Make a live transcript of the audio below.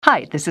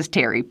Hi, this is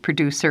Terry,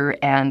 producer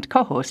and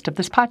co-host of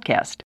this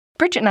podcast.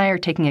 Bridget and I are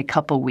taking a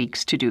couple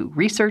weeks to do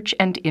research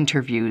and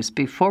interviews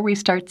before we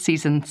start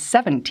season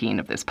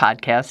 17 of this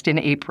podcast in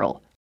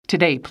April.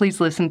 Today,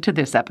 please listen to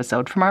this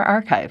episode from our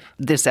archive.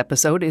 This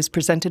episode is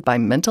presented by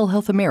Mental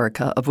Health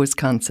America of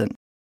Wisconsin.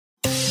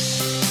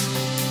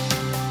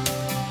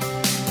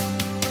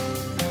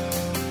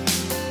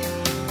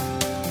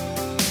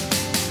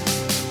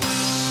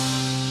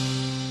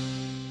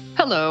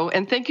 Hello,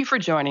 and thank you for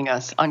joining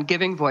us on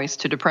Giving Voice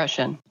to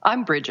Depression.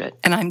 I'm Bridget.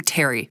 And I'm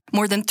Terry.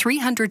 More than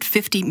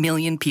 350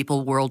 million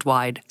people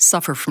worldwide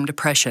suffer from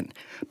depression,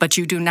 but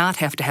you do not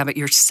have to have it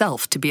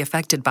yourself to be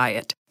affected by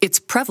it. Its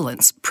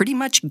prevalence pretty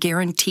much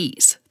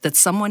guarantees that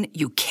someone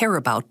you care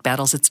about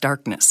battles its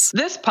darkness.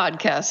 This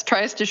podcast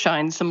tries to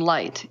shine some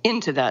light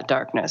into that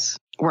darkness.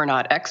 We're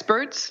not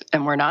experts,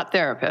 and we're not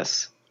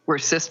therapists. We're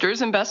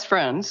sisters and best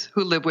friends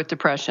who live with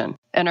depression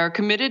and are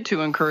committed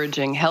to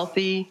encouraging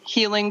healthy,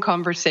 healing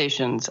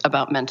conversations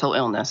about mental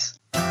illness.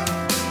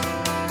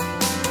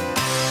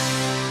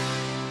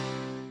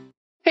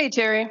 Hey,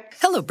 Terry.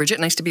 Hello, Bridget.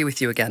 Nice to be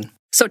with you again.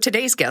 So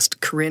today's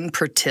guest, Corinne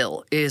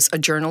Purtill, is a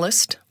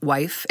journalist,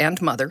 wife, and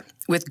mother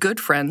with good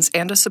friends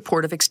and a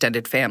supportive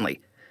extended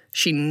family.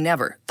 She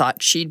never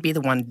thought she'd be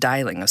the one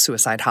dialing a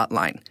suicide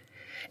hotline.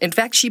 In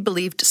fact, she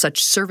believed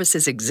such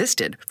services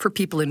existed for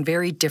people in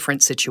very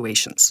different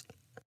situations.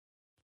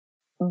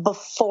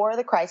 Before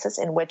the crisis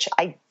in which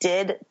I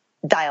did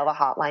dial the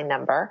hotline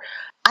number,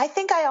 I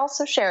think I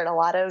also shared a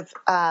lot of,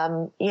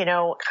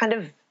 kind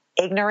of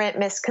ignorant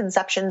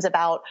misconceptions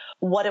about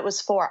what it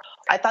was for.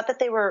 I thought that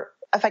they were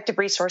effective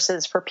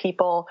resources for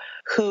people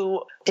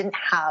who didn't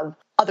have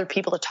other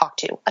people to talk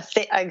to,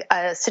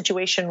 a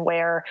situation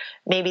where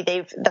maybe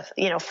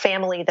the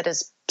family that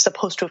is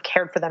supposed to have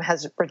cared for them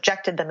has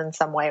rejected them in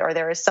some way, or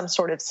there is some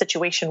sort of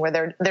situation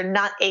where they're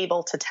not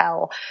able to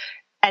tell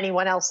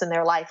anyone else in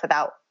their life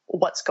about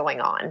what's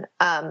going on.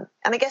 And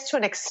I guess to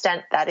an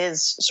extent, that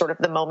is sort of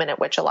the moment at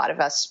which a lot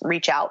of us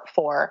reach out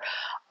for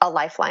a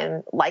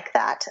lifeline like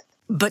that.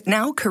 But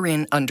now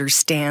Corinne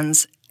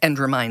understands and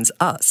reminds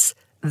us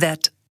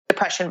that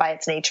depression by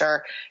its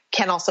nature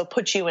can also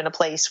put you in a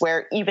place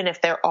where even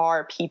if there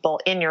are people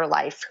in your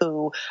life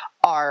who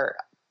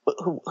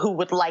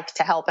would like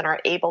to help and are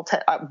able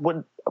to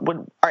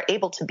are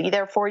able to be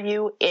there for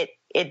you,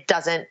 it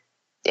doesn't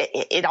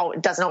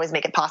always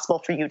make it possible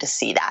for you to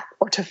see that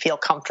or to feel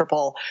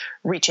comfortable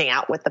reaching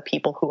out with the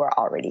people who are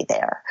already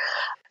there.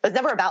 It's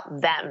never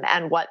about them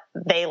and what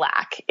they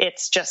lack.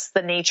 It's just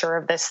the nature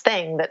of this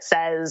thing that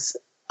says,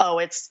 oh,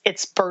 it's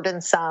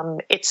burdensome,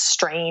 it's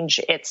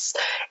strange, it's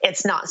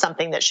not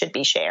something that should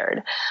be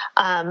shared.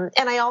 And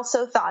I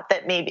also thought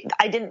that maybe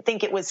I didn't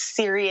think it was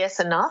serious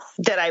enough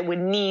that I would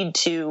need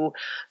to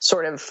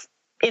sort of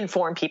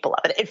inform people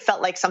of it. It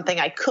felt like something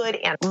I could,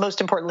 and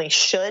most importantly,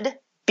 should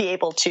be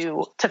able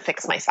to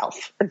fix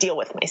myself or deal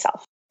with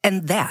myself.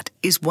 And that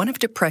is one of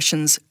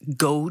depression's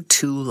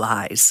go-to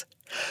lies.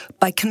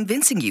 By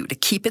convincing you to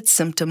keep its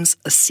symptoms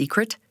a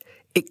secret,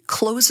 it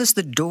closes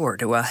the door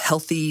to a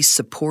healthy,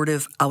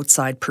 supportive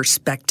outside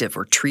perspective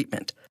or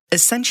treatment.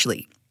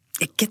 Essentially,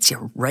 it gets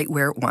you right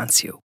where it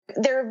wants you.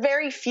 There are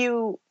very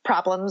few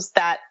problems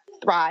that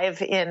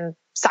thrive in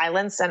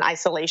silence and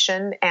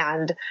isolation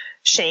and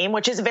shame,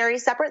 which is a very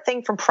separate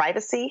thing from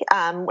privacy,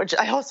 which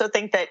I also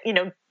think that,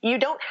 you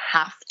don't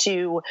have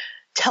to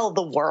tell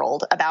the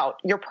world about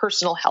your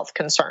personal health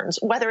concerns,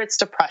 whether it's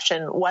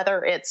depression,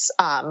 whether it's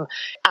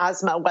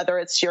asthma, whether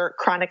it's your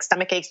chronic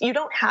stomach aches. You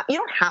don't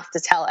have to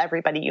tell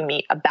everybody you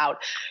meet about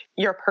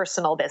your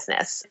personal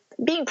business.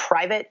 Being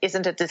private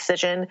isn't a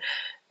decision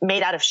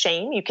made out of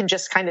shame. You can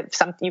just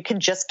you can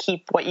just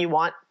keep what you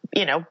want,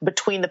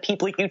 between the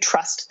people you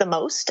trust the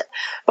most.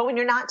 But when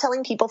you're not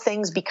telling people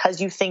things because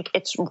you think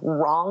it's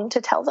wrong to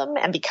tell them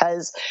and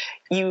because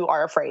you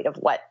are afraid of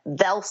what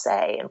they'll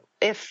say,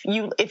 if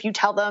you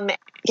tell them,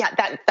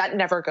 that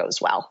never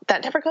goes well.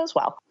 That never goes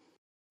well.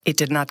 It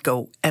did not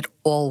go at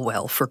all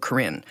well for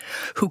Corinne,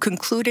 who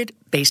concluded,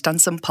 based on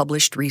some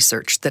published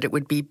research, that it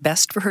would be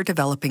best for her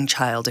developing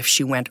child if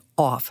she went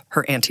off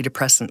her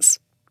antidepressants.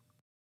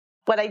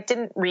 What I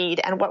didn't read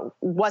and what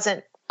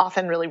wasn't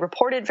often really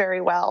reported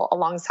very well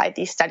alongside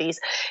these studies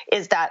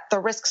is that the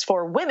risks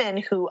for women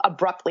who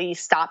abruptly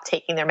stop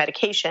taking their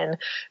medication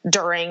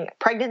during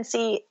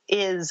pregnancy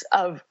is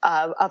of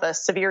a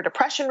severe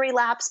depression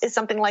relapse is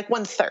something like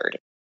 1/3.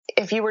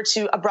 If you were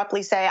to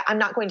abruptly say, I'm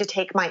not going to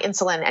take my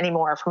insulin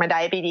anymore for my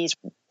diabetes,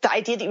 the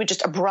idea that you would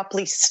just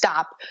abruptly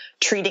stop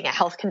treating a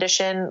health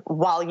condition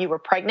while you were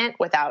pregnant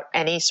without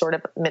any sort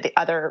of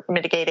other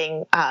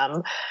mitigating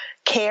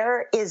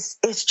care is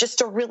just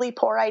a really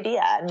poor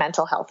idea. And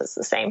mental health is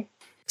the same.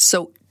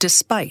 So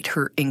despite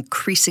her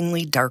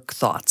increasingly dark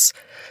thoughts,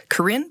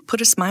 Corinne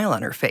put a smile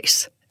on her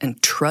face and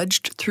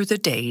trudged through the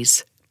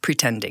days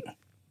pretending.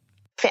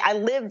 I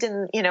lived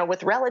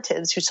with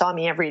relatives who saw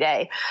me every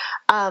day.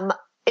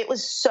 It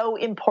was so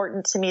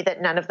important to me that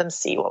none of them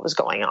see what was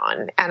going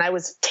on. And I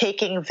was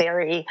taking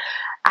very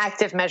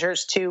active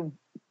measures to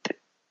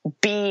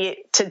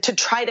to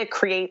try to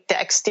create the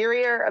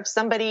exterior of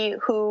somebody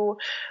who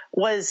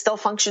was still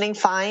functioning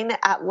fine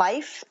at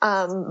life.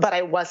 But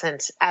I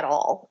wasn't at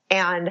all.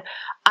 And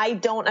I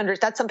don't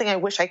understand. That's something I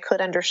wish I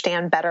could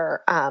understand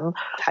better.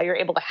 How you're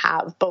able to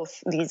have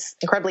both these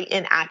incredibly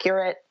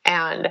inaccurate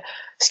and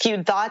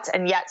skewed thoughts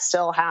and yet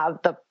still have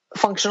the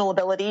functional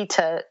ability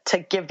to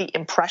give the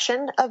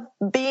impression of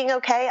being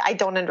okay. I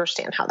don't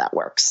understand how that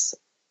works.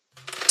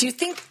 Do you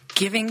think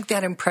giving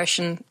that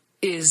impression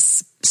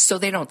is so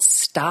they don't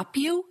stop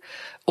you,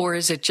 or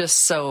is it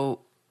just so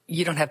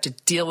you don't have to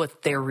deal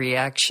with their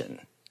reaction?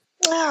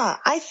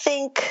 I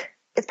think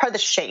it's part of the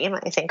shame,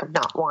 I think, of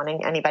not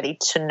wanting anybody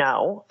to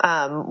know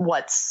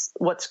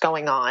what's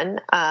going on.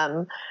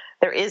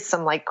 There is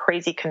some like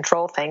crazy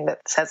control thing that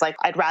says like,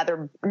 I'd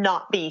rather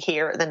not be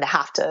here than to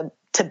have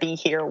to be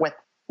here with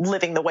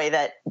living the way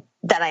that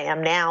I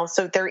am now.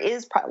 So there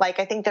is I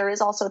think there is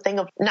also a thing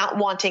of not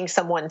wanting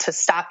someone to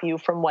stop you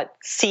from what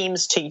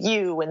seems to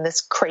you in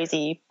this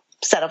crazy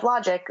set of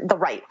logic, the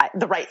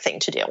right thing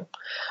to do.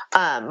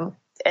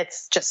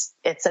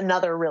 It's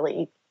another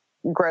really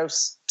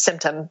gross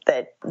symptom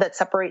that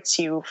separates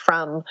you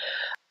from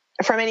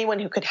anyone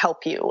who could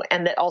help you.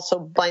 And that also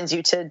blinds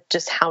you to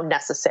just how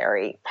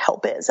necessary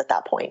help is at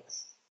that point.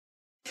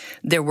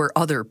 There were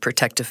other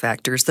protective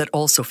factors that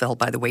also fell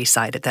by the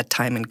wayside at that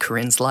time in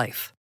Corinne's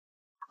life.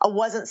 I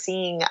wasn't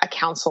seeing a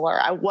counselor.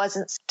 I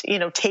wasn't,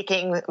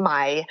 taking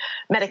my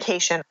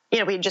medication. We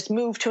had just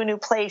moved to a new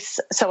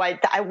place. So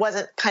I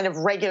wasn't kind of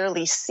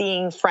regularly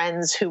seeing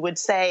friends who would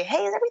say,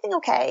 hey, is everything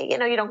okay?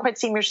 You don't quite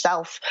seem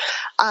yourself.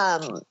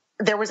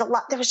 There was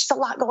just a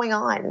lot going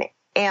on.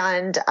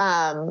 And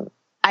I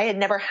had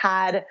never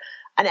had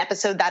an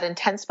episode that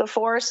intense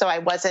before. So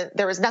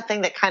there was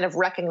nothing that kind of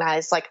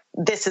recognized like,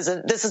 this is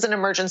an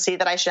emergency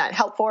that I should have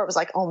help for. It was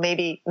like, oh,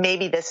 maybe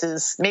this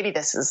is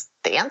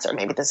the answer.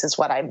 Maybe this is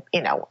what I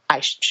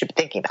should be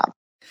thinking about.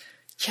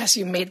 Yes,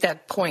 you made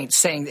that point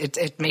saying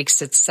it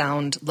makes it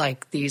sound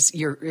like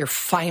you're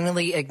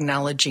finally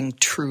acknowledging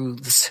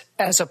truths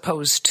as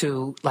opposed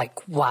to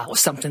like, wow,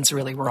 something's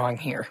really wrong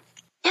here.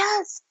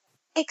 Yes.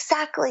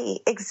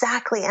 Exactly.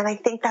 And I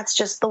think that's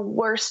just the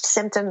worst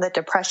symptom that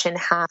depression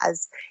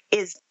has,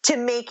 is to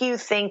make you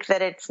think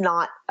that it's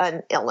not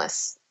an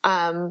illness,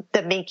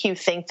 that make you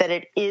think that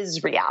it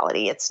is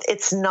reality.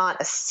 It's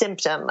not a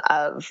symptom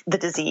of the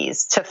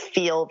disease to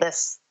feel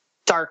this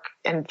dark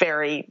and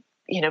very,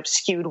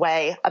 skewed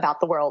way about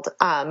the world.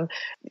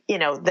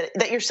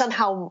 That you're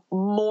somehow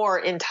more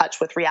in touch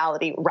with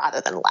reality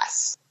rather than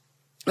less.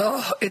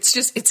 Oh,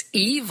 it's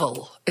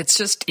evil. It's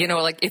just,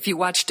 like if you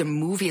watched a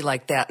movie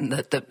like that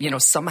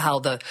and somehow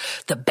the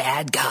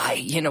bad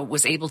guy,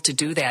 was able to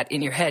do that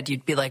in your head,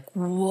 you'd be like,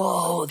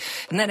 whoa.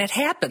 And then it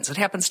happens. It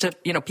happens to,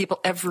 people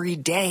every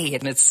day,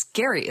 and it's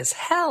scary as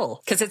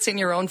hell because it's in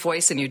your own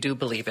voice and you do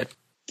believe it.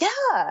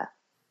 Yeah.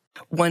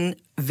 One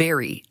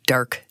very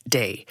dark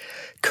day,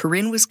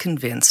 Corinne was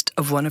convinced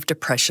of one of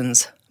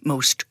depression's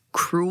most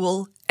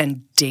cruel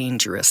and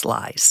dangerous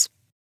lies.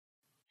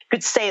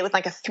 Could say with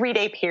like a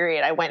 3-day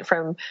period, I went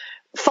from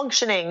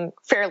functioning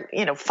fairly,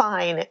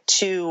 fine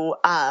to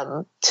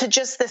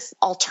just this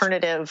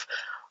alternative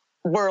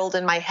world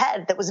in my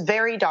head that was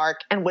very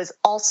dark and was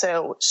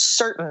also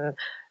certain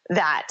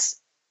that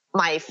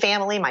my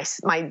family,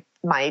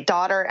 my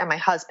daughter and my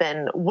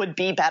husband would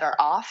be better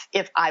off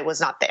if I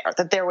was not there.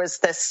 That there was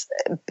this,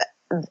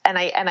 I'm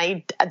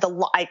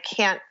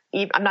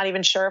not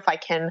even sure if I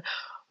can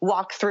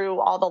walk through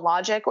all the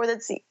logic, or that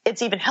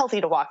it's even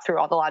healthy to walk through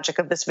all the logic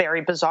of this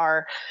very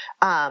bizarre,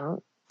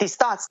 these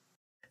thoughts.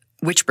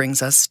 Which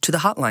brings us to the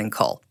hotline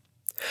call.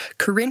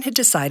 Corinne had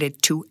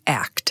decided to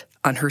act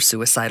on her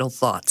suicidal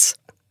thoughts.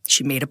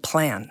 She made a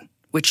plan,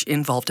 which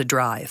involved a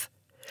drive.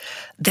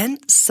 Then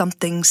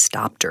something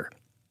stopped her.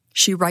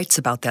 She writes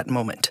about that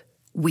moment,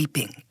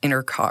 weeping in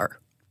her car.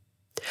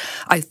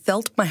 I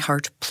felt my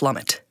heart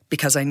plummet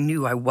because I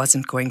knew I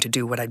wasn't going to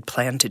do what I'd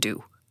planned to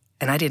do,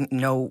 and I didn't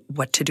know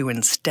what to do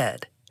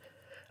instead.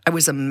 I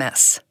was a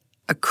mess,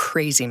 a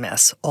crazy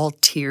mess, all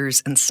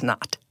tears and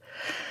snot.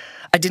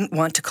 I didn't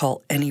want to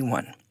call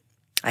anyone.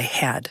 I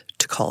had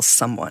to call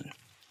someone.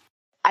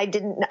 I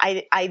didn't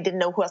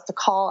know who else to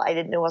call. I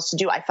didn't know what else to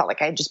do. I felt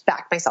like I had just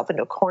backed myself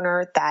into a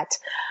corner that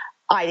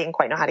I didn't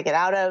quite know how to get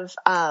out of.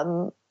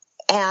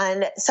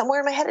 And somewhere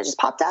in my head, it just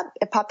popped up.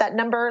 It popped that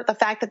number. The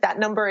fact that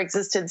number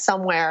existed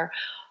somewhere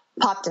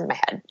popped in my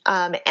head.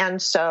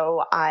 And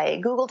so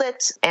I Googled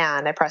it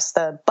and I pressed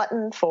the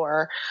button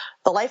for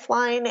the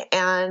Lifeline,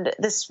 and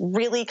this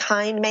really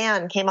kind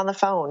man came on the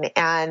phone,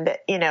 and,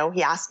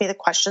 he asked me the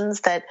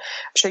questions that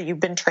I'm sure you've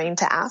been trained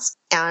to ask.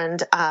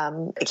 And,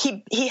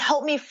 he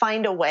helped me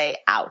find a way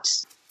out.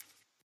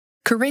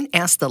 Corinne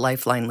asked the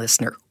Lifeline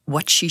listener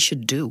what she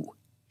should do.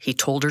 He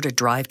told her to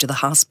drive to the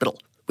hospital,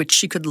 which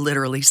she could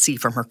literally see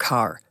from her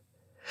car.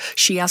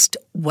 She asked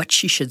what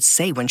she should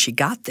say when she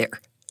got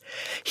there.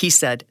 He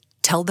said,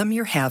 "Tell them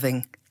you're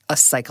having a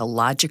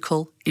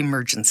psychological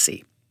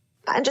emergency."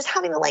 And just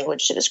having the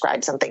language to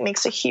describe something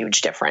makes a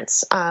huge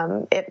difference.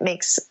 It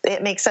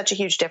makes such a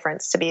huge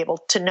difference to be able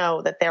to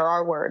know that there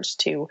are words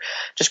to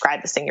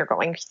describe this thing you're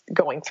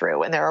going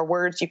through, and there are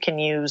words you can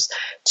use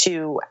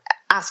to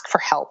ask for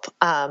help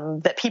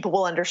that people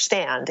will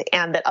understand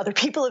and that other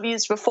people have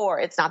used before.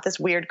 It's not this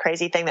weird,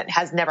 crazy thing that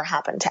has never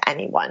happened to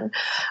anyone.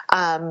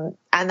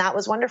 And that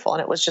was wonderful.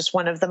 And it was just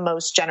one of the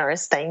most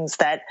generous things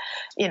that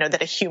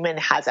a human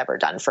has ever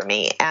done for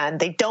me. And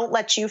they don't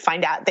let you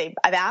find out.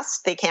 I've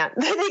asked, they can't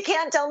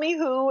tell me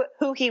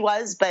who he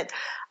was, but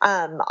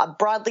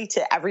broadly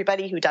to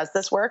everybody who does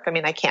this work, I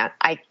mean,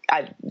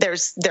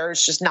 there's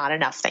just not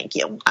enough thank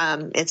you.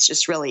 It's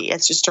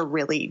just a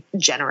really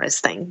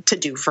generous thing to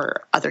do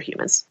for other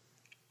humans.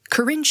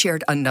 Corinne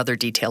shared another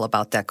detail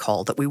about that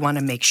call that we want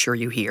to make sure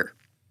you hear.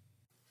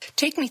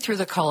 Take me through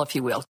the call, if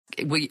you will.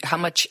 How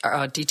much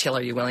detail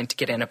are you willing to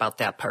get in about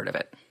that part of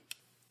it?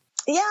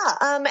 Yeah,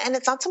 and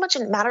it's not so much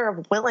a matter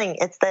of willing;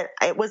 it's that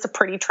it was a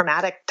pretty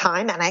traumatic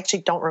time, and I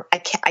actually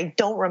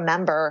don't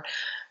remember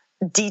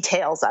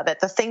details of it.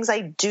 The things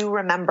I do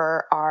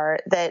remember are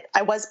that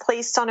I was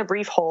placed on a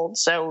brief hold,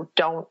 so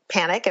don't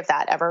panic if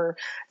that ever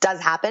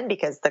does happen,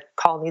 because the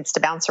call needs to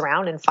bounce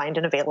around and find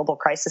an available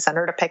crisis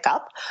center to pick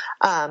up.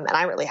 And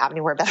I really have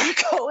anywhere better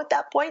to go at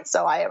that point,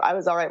 so I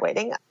was all right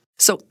waiting.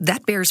 So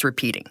that bears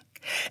repeating.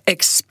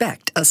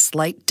 Expect a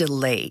slight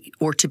delay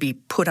or to be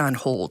put on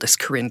hold, as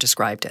Corinne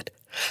described it.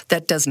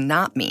 That does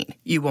not mean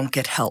you won't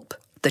get help,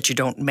 that you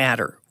don't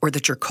matter, or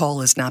that your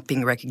call is not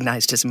being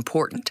recognized as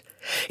important.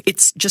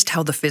 It's just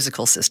how the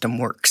physical system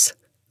works.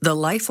 The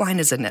Lifeline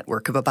is a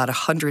network of about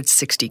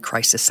 160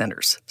 crisis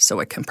centers, so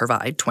it can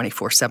provide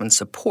 24/7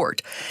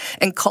 support,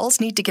 and calls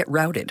need to get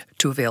routed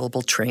to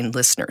available trained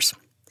listeners.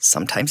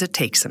 Sometimes it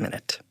takes a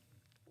minute.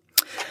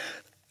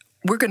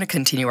 We're going to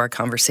continue our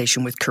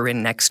conversation with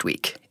Corinne next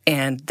week,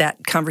 and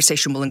that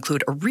conversation will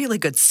include a really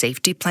good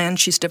safety plan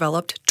she's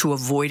developed to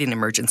avoid an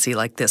emergency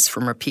like this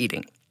from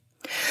repeating.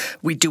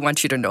 We do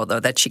want you to know, though,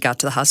 that she got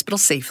to the hospital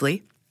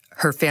safely.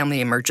 Her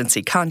family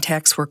emergency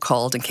contacts were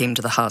called and came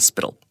to the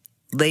hospital.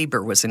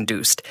 Labor was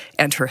induced,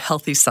 and her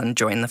healthy son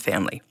joined the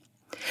family.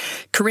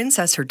 Corinne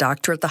says her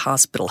doctor at the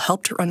hospital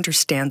helped her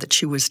understand that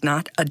she was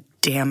not a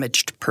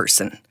damaged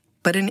person,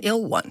 but an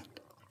ill one,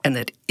 and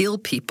that ill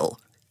people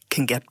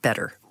can get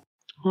better.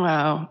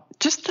 Wow.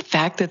 Just the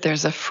fact that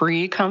there's a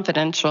free,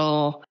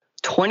 confidential,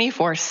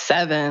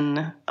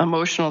 24/7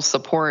 emotional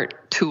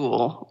support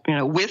tool,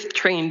 with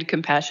trained,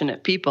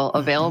 compassionate people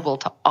available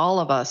to all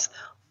of us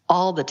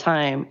all the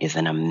time is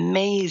an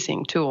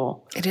amazing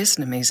tool. It is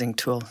an amazing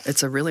tool.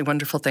 It's a really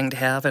wonderful thing to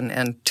have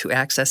and to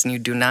access, and you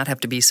do not have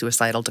to be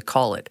suicidal to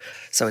call it.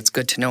 So it's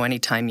good to know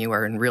anytime you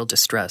are in real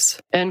distress.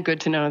 And good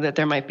to know that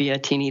there might be a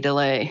teeny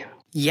delay.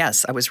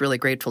 Yes, I was really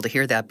grateful to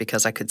hear that,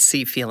 because I could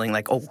see feeling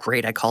like, oh,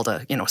 great, I called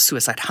a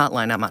suicide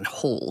hotline, I'm on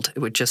hold. It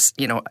would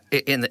just, in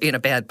a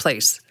bad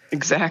place.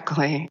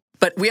 Exactly.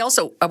 But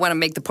I want to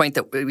make the point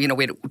that, we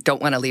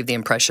don't want to leave the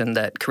impression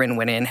that Corinne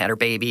went in, had her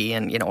baby,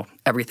 and,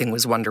 everything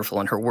was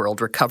wonderful in her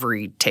world.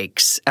 Recovery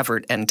takes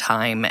effort and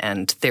time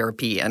and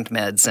therapy and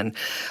meds and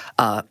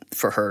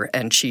for her.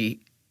 And she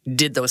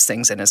did those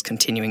things and is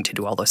continuing to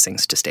do all those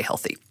things to stay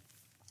healthy.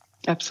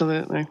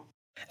 Absolutely.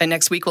 And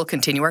next week, we'll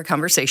continue our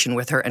conversation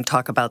with her and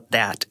talk about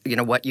that,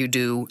 what you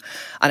do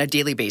on a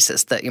daily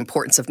basis, the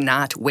importance of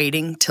not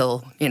waiting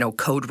till,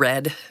 code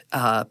red,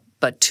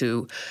 but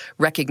to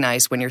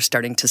recognize when you're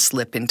starting to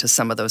slip into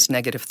some of those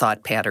negative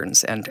thought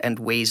patterns and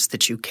ways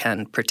that you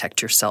can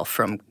protect yourself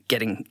from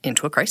getting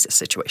into a crisis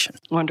situation.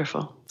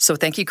 Wonderful. So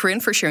thank you, Corinne,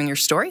 for sharing your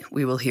story.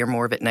 We will hear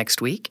more of it next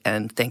week.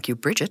 And thank you,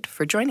 Bridget,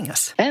 for joining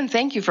us. And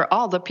thank you for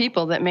all the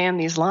people that man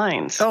these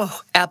lines.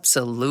 Oh,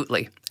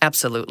 absolutely.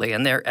 Absolutely.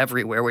 And they're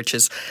everywhere, which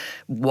is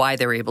why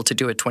they're able to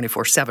do it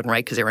 24/7,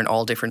 right? Because they're in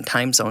all different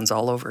time zones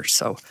all over.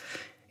 So,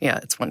 yeah,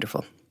 it's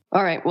wonderful.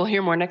 All right. We'll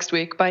hear more next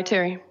week. Bye,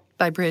 Terry.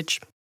 Bye,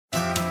 Bridge.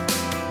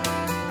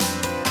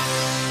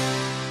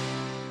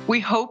 We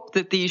hope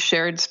that these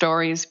shared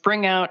stories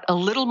bring out a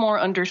little more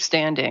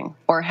understanding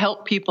or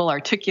help people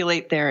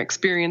articulate their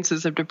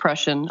experiences of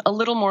depression a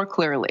little more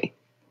clearly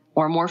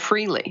or more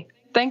freely.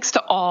 Thanks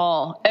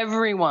to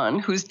everyone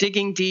who's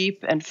digging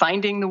deep and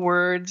finding the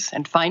words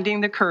and finding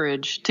the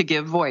courage to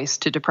give voice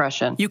to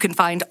depression. You can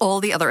find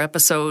all the other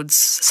episodes,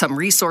 some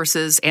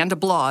resources, and a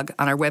blog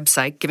on our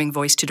website,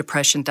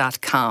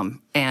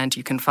 givingvoicetodepression.com. And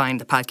you can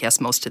find the podcast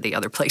most of the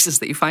other places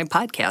that you find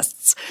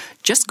podcasts.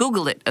 Just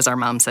Google it, as our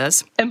mom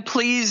says. And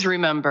please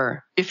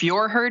remember, if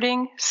you're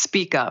hurting,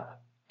 speak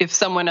up. If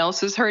someone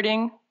else is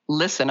hurting,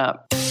 listen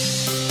up.